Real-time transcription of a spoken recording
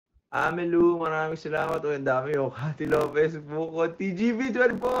Amelu, maraming salamat. O, ang dami. O, Cathy Lopez, Bukod,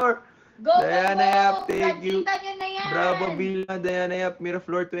 TGB24. Go, Diana go, Yap, go! thank you. Pansitan nyo na yan! Bravo, Vilma, Diana Yap,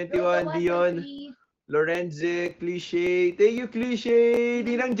 Miraflor 21, Dion, Lorenze, Cliche. Thank you, Cliche.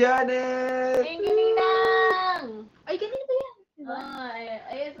 Ninang Janet. Thank you, Ninang! Ay, kanina ba yan?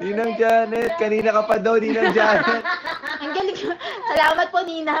 Ninang Janet. Kanina ka pa daw, Ninang Janet. Ang galing. Salamat po,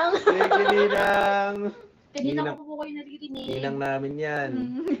 Ninang. Thank you, Ninang. Kanina ko po kayo naririnig. Ninang namin yan.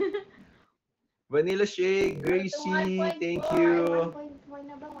 Vanilla Shake, Gracie, thank you. 1.4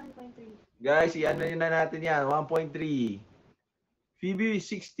 na ba? 1.3. Guys, i-ano yun na natin yan, 1.3. Phoebe,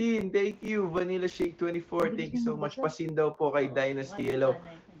 16, thank you. Vanilla Shake, 24, thank you so much. Pasin daw po kay Dynasty, hello.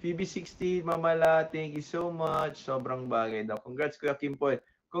 Phoebe, 16, Mamala, thank you so much. Sobrang bagay daw. Congrats, Kuya Kimpoy.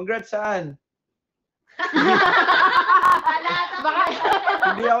 Congrats saan?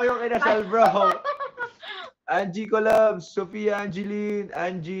 Hindi ako yung kinasal, bro. Angie Collabs, Sophia Angeline,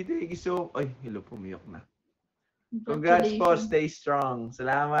 Angie, thank you so much. Ay, hello, pumiyok na. Congrats po, stay strong.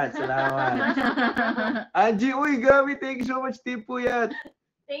 Salamat, salamat. Angie, uy, Gabi, thank you so much, Tip Puyat.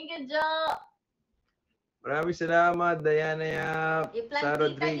 Thank you, Joe. Maraming salamat, Diana Yap, Sa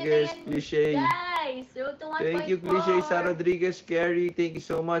Rodriguez, Cliche. Guys, road to 1.4. Thank you, Cliche, Sa Rodriguez, Carrie, thank you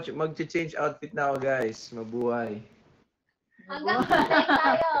so much. Mag-change outfit na ako, guys. Mabuhay. Hanggang 10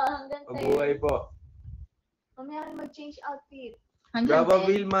 tayo. Hanggang 10. Mabuhay po. Mamaya rin mag-change outfit. Gwapo,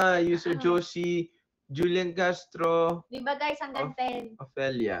 Vilma, Yusuf Josie, Julian Castro, Di ba guys, hanggang 10.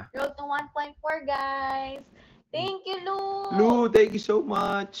 Ophelia. Road to 1.4 guys. Thank you, Lou. Lou, thank you so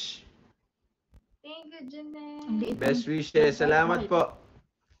much. Thank you, Jeanette. Best wishes. Salamat po.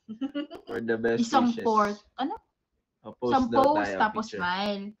 For the best Isang wishes. port. Ano? Post Isang daw post, tayo, tapos picture.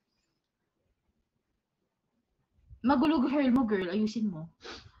 smile. Magulog hair mo, girl. Ayusin mo.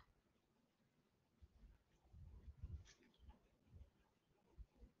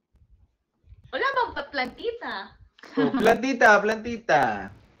 Wala bang pa-plantita? Oh, plantita, plantita.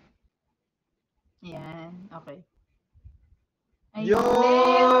 Ayan. Okay.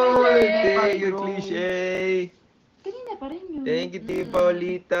 Yoy! Thank you, Cliche. Kanina pa rin yun. Thank you, Tia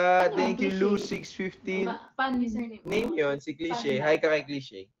Paulita. Ano, Thank you, Cliche? Lou615. Paano username mo? Name yun, si Cliche. Hi ka kay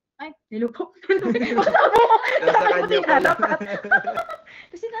Cliche. Ay, hello po. Nasa kanya pala.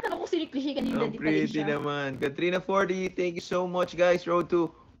 Kasi natanong ko si Cliche kanina. Ang pretty naman. Katrina 40, thank you so much, guys. Road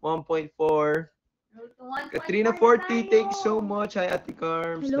to 1.4. Road to 1.4 Katrina 40, thank you so much. Hi, Ate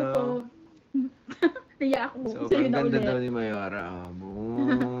Carms. Hello po. Naya ako. Sobrang ganda daw ni Mayora.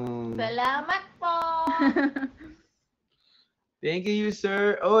 Salamat po. Thank you,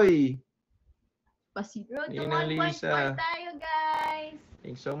 sir. Oy. Pasito. Road to Ninang 1.4 Lisa. tayo guys.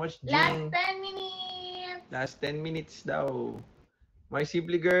 Thanks so much, Last Jing. 10 minutes. Last 10 minutes daw. My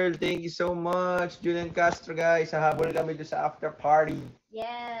Simply Girl, thank you so much. Julian Castro, guys. Hahabol kami doon sa after party.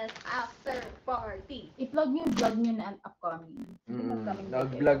 Yes, after party. I-plug nyo yung vlog nyo na upcoming.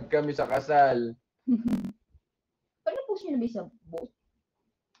 Nag-vlog kami sa kasal. Pag na-post nyo na ba sa boat?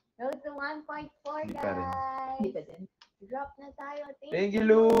 Road to 1.4 Hindi pa rin. guys. Hindi pa din. Drop na tayo. Thank you,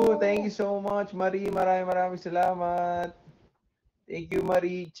 Lou. Thank you so much. Marie, maraming salamat. Thank you,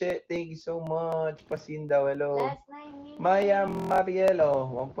 Marie. Che, thank you so much. Pasin daw, hello. Last 9 minutes. Maya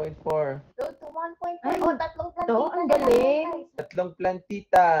Marielo, 1.4. Road to 1.4. Ay, Oh, tatlong plantita. to, ang galing. Tatlong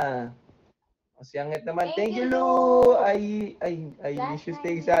plantita. O, siyangit naman. Thank you, Lou. Ay, issues.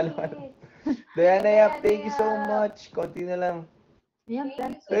 Thank you sa alaman. Diana Yap, thank you so much. Konti na lang. Ayan,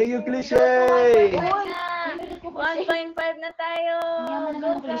 Thank you, Cliche. 1.5 na tayo. Yaman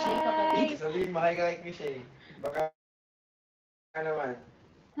naman ang Cliche, kapatid. Sabihin, makikita kay Cliche. Baka naman.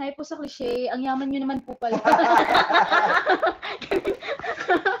 Hi po sa Cliche. Ang yaman nyo naman po pala.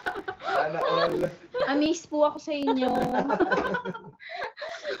 Sana all. Amazed po ako sa inyo.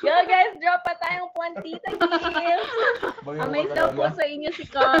 Yo guys, drop pa tayong plantita gifts. Amazed daw po sa inyo si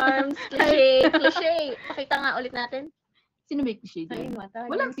Carms. Cliche. Pakita nga ulit natin. Sino may Cliche Ayun, din? mata.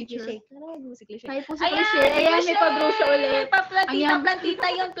 Walang si picture. Cliche. Tawagin mo si Cliche. Hi po sa Ayan, Cliche. Ayan, may pag-draw siya ulit. Pa-plantita, Ang plantita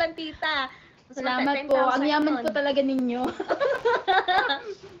yun, plantita. Salamat po. Ang yaman po talaga ninyo.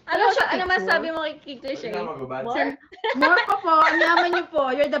 Ano masabi mo kay Cliche? More? More pa po. Ang yaman nyo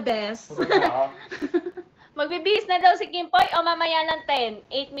po. You're the best. Magbibihis na daw si Kimpoy o mamaya ng 10?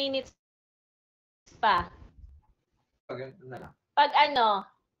 8 minutes pa. Pag ano?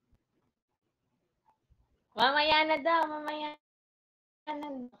 Mamaya na daw, mamaya na.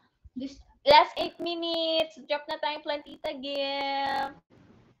 Last 8 minutes. Drop na tayong plantita gift.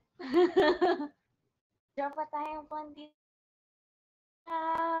 Drop pa tayong plantita.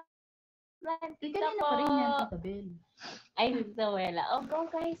 Plantita Kanina po. pa rin yan, Tita Bel. Ay, Zoela. Oh,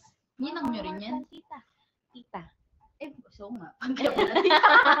 go guys. Ninang nyo rin yan. Plantita. Tita. So nga.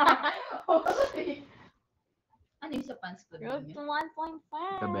 Ano yung sa fans club Road niyo? to 1.5.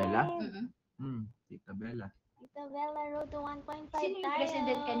 Tita Bella? Mm-mm. Tita Bella. Tita Bella, road to 1.5 Sino yung tayo.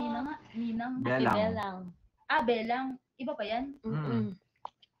 president kanina nga? Ninang? Ate Belang. Belang. Belang. Iba pa yan? Mm-mm.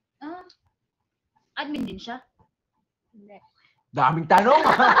 Admin din siya? Hindi. Daming tanong!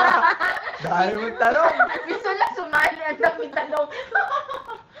 Daming tanong! Gusto lang sumali. Ang daming tanong.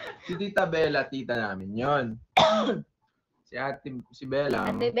 Si Tita Bella, tita namin yon. Si Bella,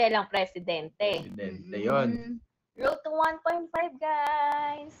 Ate Belang, presidente. presidente yon. Road to 1.5,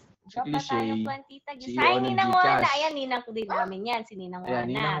 guys. Drop na Cliche, tayo 20 tagis. CEO Hi, ng Ninang Gcash. Wana. Ayan, Ninang ko din namin yan. Si Ninang Ayan,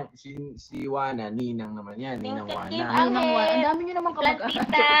 Wana. si Wana, Ninang naman yan. Ninang Thank you, Wana. Ninang Wana. Ang dami nyo naman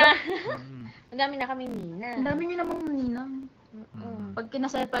Plantita. Mm. Ang dami na kami Nina. Ang dami nyo naman ninang. Mm. Pag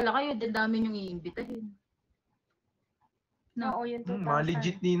kinasal pala kayo, ang dami nyo iimbitahin. No. Oo, yung 2,000. Mga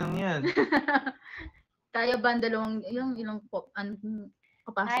legit Ninang yan. Kaya ba ang dalawang, yung ilang pop, Ay,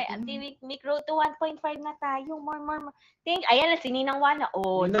 capacity? Mic Road to 1.5 na tayo. More. Ayan na, si Ninang Wana.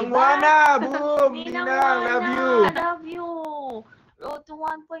 Oh, Ninang diba? Wana! Boom! Ninang Ninang, Wana, love you! Love you! Road to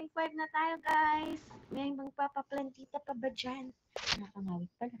 1.5 na tayo, guys. May magpapaplantita pa ba dyan? Nakangawit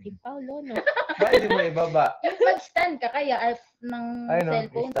pa. Laki Paulo, no? Bakit di mo ibaba? Yung mag-stand ka kaya ng Ay, no.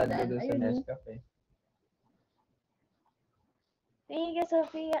 cellphone. Stand ko doon sa Ayun, no. Nescafe. Thank you,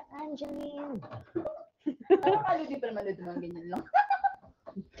 Sophia Angeline. Parang kaludi pa naman doon mga ganyan lang.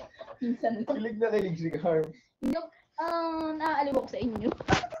 Minsan lang. Kilig na kilig si Carm. Yung, naaaliw ako sa inyo.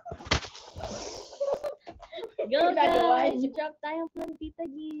 Go, Ginagawa guys! niyo. Drop tayong plantita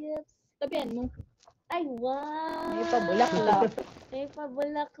gifts. Tabihan mo. Ay, wow! May pabulak-lak. May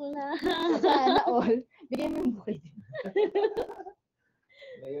pabulak-lak. Sana all. Bigyan mo yung bukay.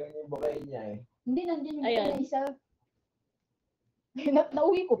 Ngayon yung bukay niya eh. Hindi, nandiyan yung Ayan. bukay na isa.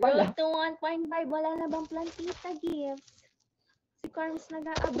 Nauwi ko pala. Road to 1.5, wala na bang plantita gifts? Si Carms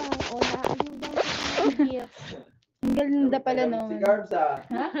nag-aabang. O, naayun daw sa gifts. Ang ganda pala Gamit naman. Si Carbs ah.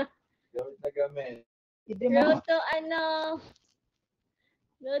 Ha? Gamit na gamit. Libre mo. Road to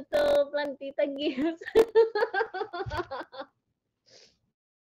Road to plantita gifts.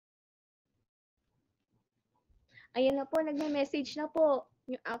 Ayan na po, nagme-message na po.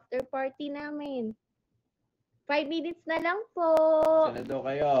 Yung after party namin. 5 minutes na lang po. Sana daw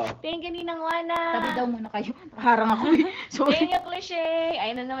kayo. Thank you, Ninang Wana. Tabi daw muna kayo. Harang ako eh. Sorry. Thank you, Cliche.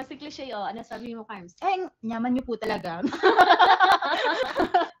 Ayun na naman si Cliche. Oh, ano sabi mo, Carms? Ay, nyaman niyo po talaga.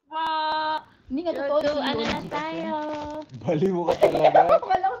 Wow. Hindi nga Road totoo. to ano na tayo. Bali mo ka talaga.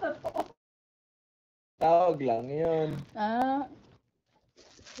 Akala ko totoo. Tawag lang yun.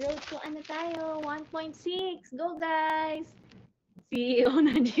 Road to ano tayo. 1.6. Go, guys. CEO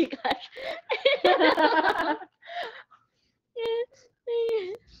ng Gcash.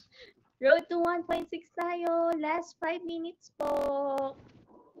 Road to 1.6 tayo. Last 5 minutes po.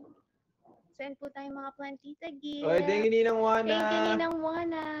 Send po tayo mga plantita gifts. Oy, thank you Ninang Wana. Thank you, Ninang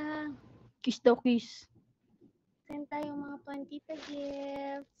Wana. Kiss daw kiss. Send tayo mga plantita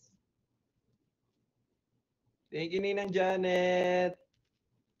gifts. Thank you Ninang Janet.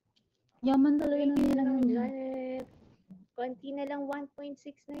 Yaman talaga ng Ninang nilang yun. Janet. Konti na lang, 1.6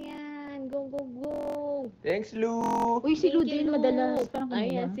 na yan. Go, go, go. Thanks Lou. Uy, si Lu Thank you, din madalas. Parang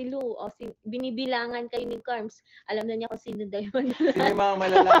Ayan, kanina. si Lou. O, binibilangan kayo ni Carms. Alam na niya kung sino daw yung Sino yung mga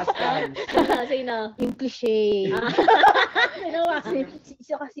malalakas kan? Sino? Yung cliche. Sino ba?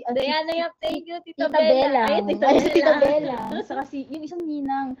 Isa kasi, Diana, yap, thank you, Tita Tita Bella. Ay, Tita Ay, Bella. Tita Bella. Isa kasi, yung isang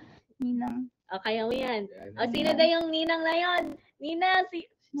ninang. O, kaya mo yan. O, sino daw yung ninang na yun? Ninang,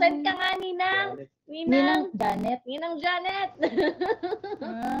 saan ka nga, Ninang? Ninang Janet. Ninang Janet.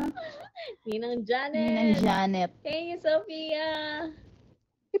 Ninang Janet. Ninang Janet. Thank you, Sophia.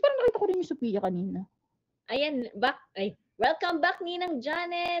 Parang nakita ko rin yung Sophia kanina. Ayan, welcome back, Ninang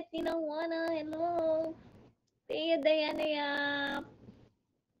Janet. Ninang Wana, hello. Thank you, Diana Yap.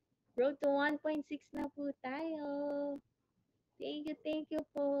 Road to 1.6 na po tayo. Thank you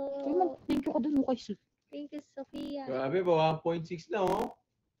po. Uy, thank you ka dun kay Sophia. Thank you, Sophia. Grabe po, 1.6 na oh.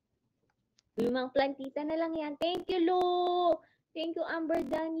 Lumang plantita na lang yan. Thank you, Lu. Thank you, Amber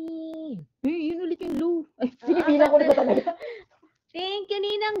Dani. Uy, yun ulit yung Lu. Ay, Ah, pinipilang ko na ba talaga? Thank you,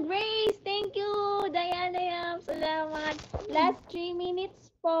 Ninang Grace. Thank you, Diana Yam. Salamat. Last 3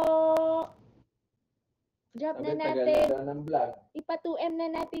 minutes po. Drop na natin. Tagal ng vlog. Ipa 2M na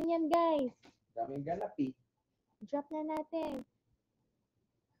natin yan, guys. Daming ganap eh. Drop na natin.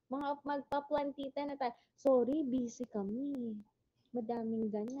 Mga magpa-plantita na tayo. Sorry, busy kami.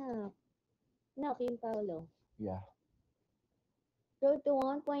 Madaming ganap. No, Kim Paolo. Yeah. Road to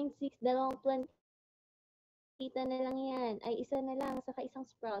 1.6, dalawang plantita na lang yan. Ay, isa na lang, saka isang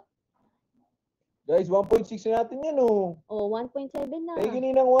sprout. Guys, 1.6 na natin yan, oh. Oh, 1.7 na. Thank you,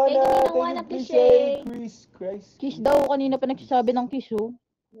 Ninang Thank you, Wana. Ninang Thank you, Wana, Chris. appreciate. Chris. Kiss daw, kanina pa nagsasabi ng kiss, oh.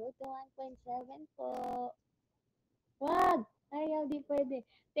 Road to 1.7 po. Wag! Ayaw, di pwede.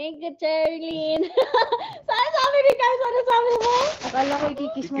 Thank you, Cherlyn. Sana sabi ni Carl, sana sabi mo? Akala ko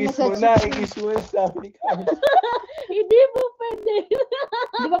ikikis mo na Ikis sa mo na, cheeks. ikis mo na, sabi ni Carlos. Hindi po pwede.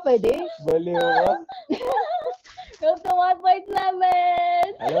 Di ba pwede? Baliw ka. Road to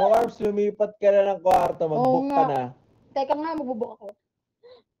 1.7. Alam mo, Carlos, lumipat ka na ng kwarto, mag-book Oo ka nga. na. Teka nga, magbubuk ako.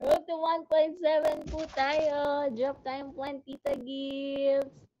 Road to 1.7 po tayo. Drop tayong plantita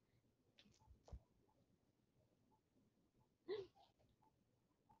gifts.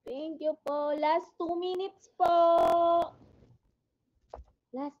 Thank you po. Last 2 minutes po.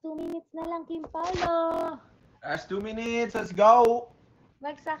 Last 2 minutes na lang, Kim Paolo. Last 2 minutes, let's go!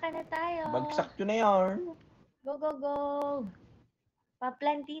 Bagsakan na tayo. Bagsak nyo na yan. Go, go, go.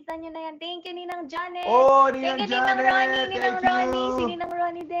 Paplantita nyo na yan. Thank you, Ninang Janet. Oh, Thank Ninang you, Ninang Janet! Ronnie. Ninang Thank Ronnie. Si you! Ninang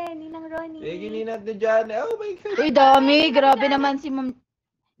Ronnie din. Ninang Ronnie. Thank you, Ninang Janet. Oh my God! Uy, dami. Grabe naman si Ma'am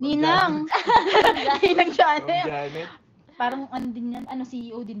Ninang. Ninang Ma'am Janet. Janet. Parang ano din yan? Ano,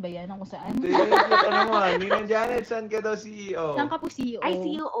 CEO din ba yan? Ang kung saan? Thank you, ano mo, Ninang Janet, saan ka daw CEO? Saan ka po CEO? Ay,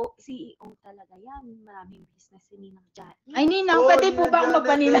 CEO talaga yan. Maraming business si Ninang Janet. Ay, Ninang, Oh, pwede po Ninang ba akong Janet,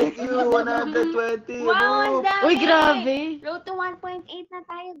 magpaninang? Thank you, 120. Wow, ang Ano? dami! Uy, grabe. Road to 1.8 na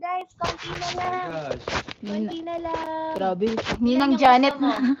tayo, guys. Konti na Oh lang. my gosh. Konti na lang. Grabe. Ilan Ninang yung Janet gusto mo?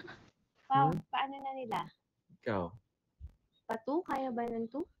 na. Paano na nila? Ikaw. Patu? Kaya ba ng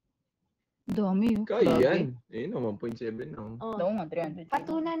 2? Dami, oh. Kaya Grabe. yan. Ayun, 1.7 no. Oh. Oo nga, 300.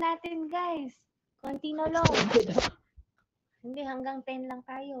 Patu na natin, guys. Konti na lang. Hindi, hanggang 10 lang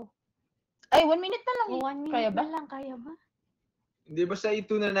tayo. Ay, 1 minute na lang. O, 1 minute Kaya ba? na lang. Kaya ba? Hindi, basta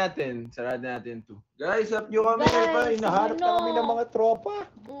ito na natin. Sarado natin to. Guys, help nyo kami. Guys, Ba? Hinahanap na ano? kami ng mga tropa.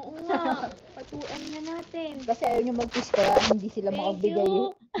 Oo nga. Patuan na natin. Kasi ayaw nyo mag-kiss kaya hindi sila Thank makagbigay you.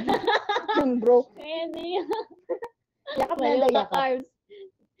 yung bro. Kaya na yan. Yakap na Malayo daw, ka, yakap. carbs.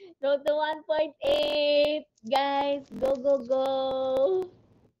 Road to 1.8. Guys, go, go, go.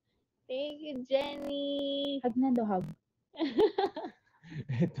 Thank you, Jenny. Hug na daw, hug.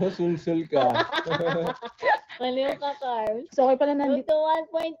 Ito, sulsul ka. Malayo ka, carbs. So, okay pala Road nandito. to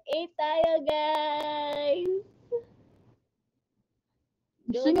 1.8 tayo, guys.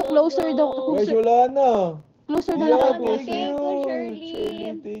 Gusto nyo closer daw. Guys, wala na. Closer na Yeah, lang. Thank thank you, you. Shirley.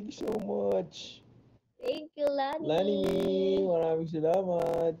 Thank you so much. Thank you, Lani. Lani, maraming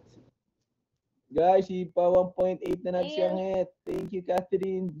salamat. Guys, ipa 1.8 na natin siyang hit. Thank you,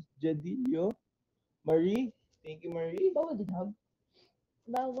 Catherine Jadillo. Marie, thank you, Marie. Bawal din hug.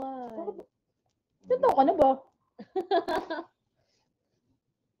 Bawal. Totoo ka na ba?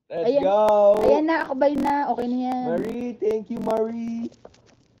 Let's Ayan. go. Ayan na, akabay na. Okay na yan. Marie, thank you, Marie.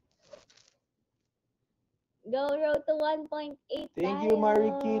 Go road to 1.8 Thank tayo. you,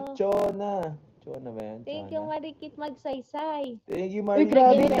 Marikit Chona. Chona ba yan? Thank you, Chona. Marikit Magsaysay. Thank you, Uy, Marikit.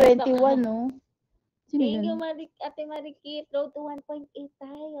 grabe, Marikit. 21, no? Sino Thank you, yun? Ate Marikit. Road to 1.8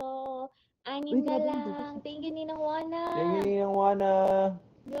 tayo. Anim Uy, na grabe, lang. Thank you, Ninang Wana. Thank you, Ninang Wana.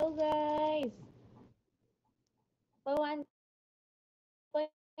 Go, guys. Pa 1.8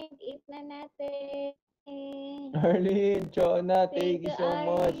 na natin. Arlene, Chona, thank you so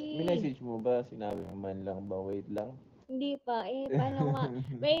much. Arlie. Minessage mo ba? Sinabi mo man lang ba? Wait lang. Hindi pa. Paano nga?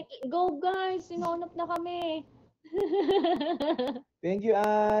 Wait, go, guys. Sinunod na kami. Thank you,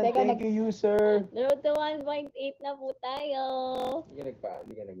 Ann. Teka, Thank you, user. Road to 1.8 na po tayo. Hindi ka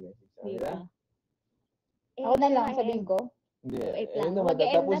nag-message sa Di kanila? ba? Ako na lang, sabihin ko. Hindi. Wait Ayun lang. naman, Mag-end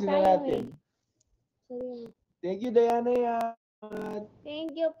na tatapusin na tayo natin. Sorry. Thank you, Diana. Yan.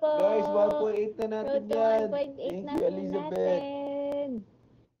 Thank you po. Guys, 1.8 na natin Road to yan. 1.8 Thank na you, po Elizabeth. natin.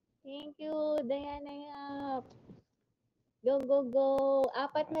 Thank you, Diana Yap. Go, go, go.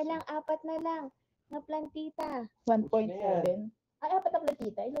 Apat na lang. Na plantita. 1.7. Ay, apat na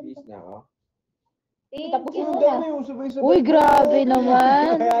platita. Ilan Please ba? na ako. Thank Tapos you. yung Ang dami yung sabay-sabay. Uy, grabe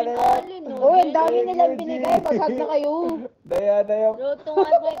naman. Alin, no? Uy, ang dami Thank nilang you, binigay. G. Masag na kayo. Diana yung... Road to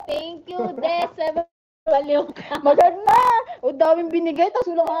 1.8. Thank you, Des. Baliw ka. Magag na. O, daming binigay. Tapos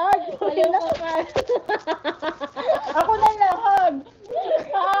walang hug. Baliw ka pa. Ako na lang, hug.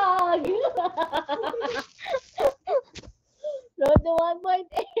 Hug. Road to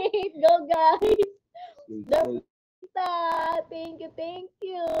 1.8. Go, guys. Thank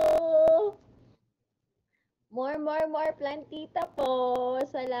you. More plantita po.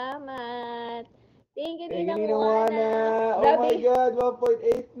 Salamat. Thank you, Thank you, Ninang Ninang Wana. Wana. Oh Grabe. my God,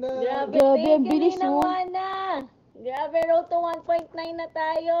 1.8 na. Grabe, Grabe, thank ang you, bilis, Ninang oh. Wana. Grabe, road to 1.9 na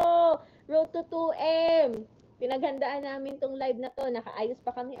tayo. Road to 2M. Pinaghandaan namin tong live na to. Nakaayos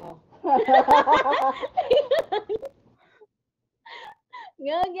pa kami, oh.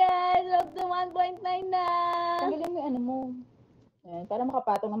 Go guys! Road to 1.9 na! Tanggalin mo yung ano mo. Ayan, para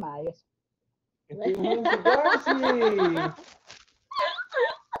makapatong na maayos. Ito yung si Darcy.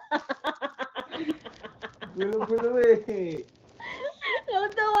 Gulo-gulo eh.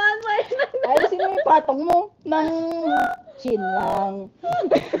 Road to 1.9 na! Ayusin mo yung patong mo ng chin lang.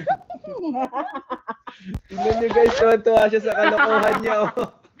 Tingnan nyo guys, tuwa siya sa kalokohan niya. Oh.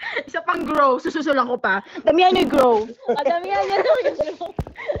 Isa pang grow, sususulan ko pa. Damihan niyo yung grow. Damihan niya daw yung grow.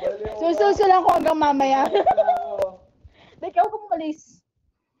 Sususulan ko hanggang mamaya. Ikaw kung umalis.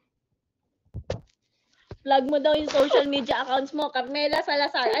 Plug mo daw yung social media accounts mo. Carmela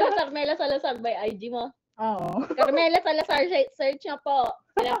Salazar. Ano Carmela Salazar by IG mo? Oo. Carmela Salazar, search nyo po.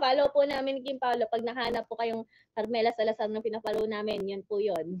 Pinafollow po namin ni Kim Paolo. Pag nahanap po kayong Carmela Salazar na pinafollow namin, yun po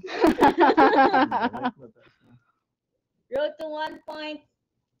yun. Road to 1 point.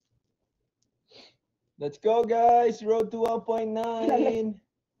 Let's go guys, road to 1.9.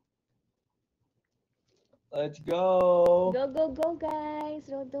 Let's go. Go, go, go guys.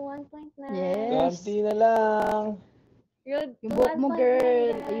 Road to 1.9. Yes. Konti na lang. Road to Yung buhok mo, 1.9, girl.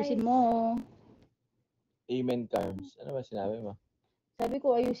 guys. Ayusin mo. Amen terms. Ano ba sinabi mo? Sabi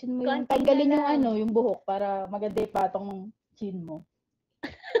ko, ayusin mo yung Konti tanggalin na yung lang. ano, yung buhok para maganda yung patong chin mo.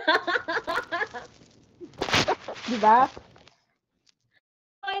 Di ba?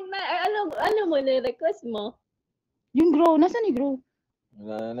 Ano mo na-request mo? Yung grow, nasaan yung grow?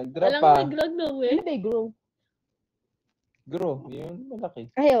 Wala, nag-drop Alam pa. mo, nag-log no eh. Ano ba yung grow? Grow, yun,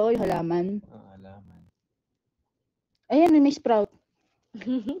 malaki. Ay, oo, yung halaman. Alaman. Ayan, may sprout.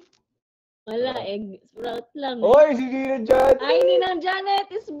 Wala, egg sprout lang. Oy, si Nina dyan! Ay, Ninang Janet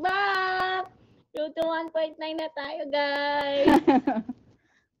is back! Road to 1.9 na tayo, guys.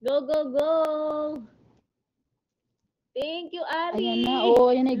 Go, go, go! Thank you, Ari! Ayan na,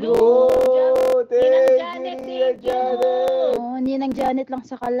 oo, ayan na yung grow. Oh, thank Ninang you, Janet, Nina thank you! Janet! Oo, Ninang Janet lang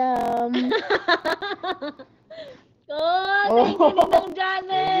sa kalam. Oh, thank you, Ninang Thank you,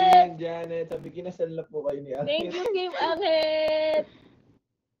 Janet! Nina Janet. Sabi, kinasal na po kayo ni Ate. Thank you, Kim Angel!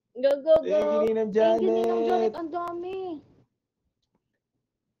 Go, go, Thank you, go! Nina Thank you, Ninang Janet. Janet. Ang dami.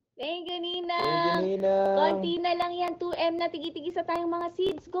 Thank you, Nina. Thank you, Nina. Konti na lang yan. 2M na. Tigi-tigi sa tayong mga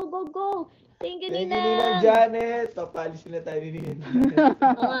seeds. Go, go, go. Thank you, Thank you, Nina. Nina Janet. Papalis na tayo ni Nina Janet.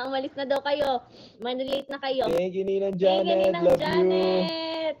 Oo nga, umalis na daw kayo. Manulate na kayo. Thank you, Nina Thank you, Janet. Ninang Love you.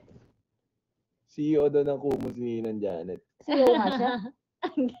 Janet. CEO daw ng Kumu si Nina Janet. Siyo nga siya.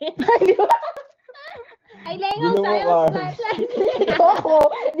 Ay, lengaw Gulo mo, tayo. Carl. Ito ako.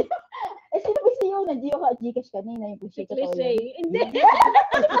 Eh, sino ba siyo? Nandiyo ka at Gcash kanina. Yung pusi ko Cliche. Hindi.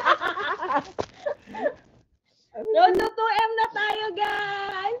 Road to 2M na tayo,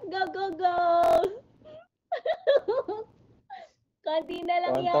 guys. Go, go, go. Konti na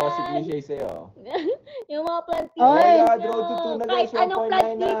lang yan. Tawa si Cliche sa'yo. Yung mga Oy. plantita. Oh my God, nyo. road to 2 na Kahit guys, anong 1.9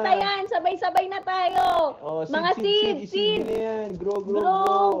 plantita na. yan, sabay-sabay na tayo. Oh, Mga seed. Seed na yan.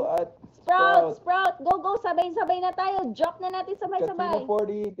 Grow. At Sprout, sprout. Go, go. Sabay-sabay na tayo. Drop na natin sabay-sabay.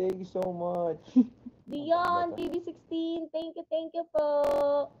 Katina 40, thank you so much. Dion, PB16. Thank you po.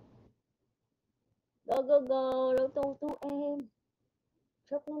 Go, go, go. Road to 2M.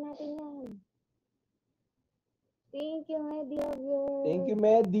 Drop na natin yan. Thank you, Mediaview. Thank you,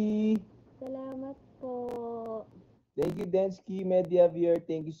 Medi. Salamat po. Thank you, Densky, Mediavier.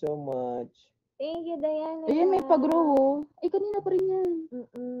 Thank you so much. Thank you, Diana. Ayan, may pag-grow. Oh. Ay, kanina pa rin yan.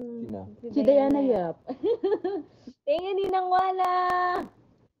 Sino? Si Diana Yap. Thank you, Ninang Wala.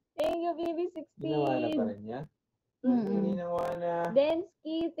 Thank you, PB16. Ginawa na pa rin niya? Mm-mm. Ginawa na.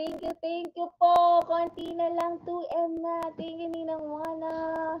 Densky, thank you po. Konti na lang, 2M na. Thank you, Ninang Wala.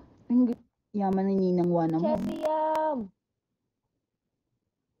 Ang yaman ni Ninang Wana mo. Chesiam.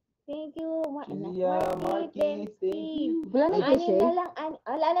 Thank you. Chesiam, Marquis, thank you. Wala na yung cliche. Anin na lang.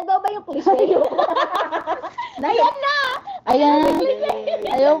 Wala na daw ba yung cliche? Ayan na! Ayan.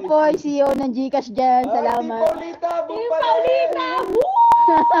 Ayaw po, CEO ng Gcash dyan. Team Salamat. Paulita, Team bumalik! Paulita! Woo!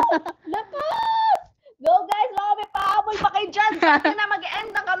 Lakas! Go guys! Baka may pahabol pa kayo dyan. Saan nyo na mag-end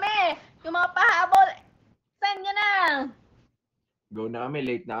na kami? Yung mga pahabol, saan nyo na? Go na kami,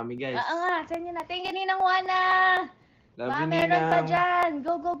 late na kami guys. Oo nga, saan nyo na? Thank you, Ninang Wana. Love Baka you, meron pa Ninang. dyan.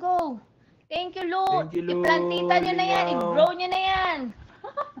 Go, go, go. Thank you, Lu. Thank you, Lu. I-plantita nyo na yan. Linaw. I-grow nyo na yan.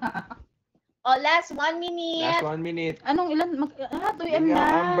 Last 1 minute. Last 1 minute. Anong ilan? 2M Thank you, na.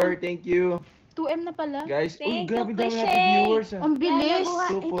 Amber, thank you. 2M na pala. Guys, Thank grabe you, dami natin Cliche. viewers. Ang bilis.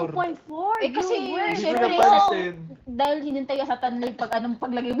 Super. 2.4 Eh, kasi, viewers. Hindi ko syempre, napansin. Dahil hinintay ka sa tanlay pag anong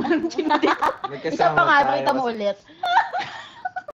paglagay mo ng chindig. Isa Nagkasama pa nga, tayo nakita mo kasi- ulit.